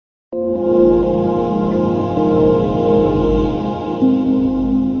The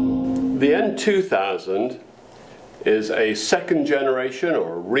N2000 is a second generation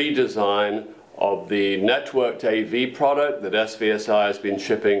or a redesign of the networked AV product that SVSi has been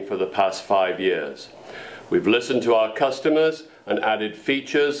shipping for the past 5 years. We've listened to our customers and added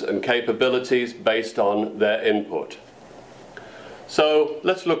features and capabilities based on their input. So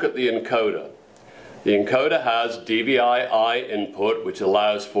let's look at the encoder. The encoder has DVI-I input, which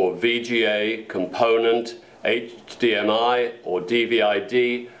allows for VGA, component, HDMI or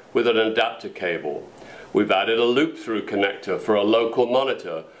DVI-D with an adapter cable. We've added a loop-through connector for a local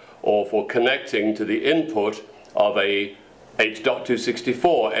monitor or for connecting to the input of a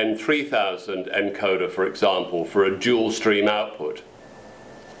H.264 N2000 encoder, for example, for a dual stream output.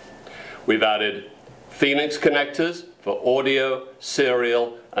 We've added Phoenix connectors for audio,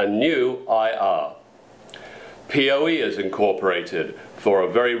 serial, and new IR. PoE is incorporated for a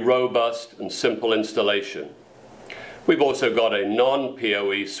very robust and simple installation. We've also got a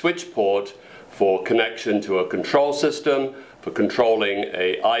non-PoE switch port for connection to a control system, for controlling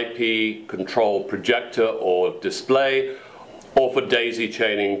a IP control projector or display, or for daisy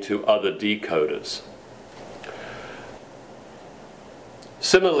chaining to other decoders.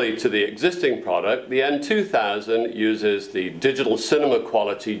 Similarly to the existing product, the N2000 uses the digital cinema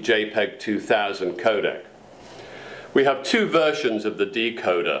quality JPEG 2000 codec. We have two versions of the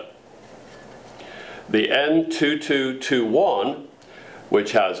decoder. The N2221,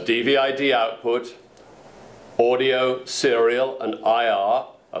 which has DVI-D output, audio, serial, and IR,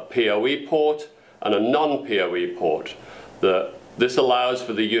 a PoE port, and a non-PoE port. This allows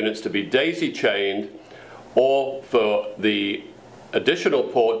for the units to be daisy chained or for the additional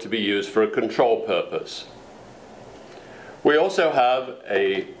port to be used for a control purpose. We also have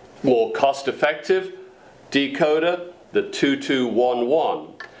a more cost-effective decoder, the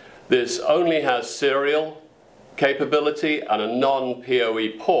 2211. This only has serial capability and a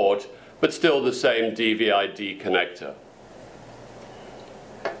non-PoE port, but still the same DVI-D connector.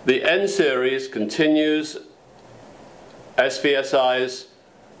 The N series continues SVSi's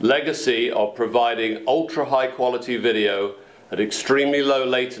legacy of providing ultra high quality video at extremely low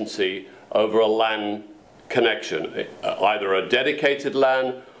latency over a LAN connection, either a dedicated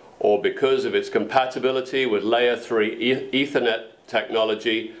LAN or, because of its compatibility with layer 3 Ethernet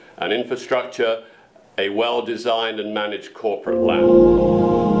technology and infrastructure, a well-designed and managed corporate LAN.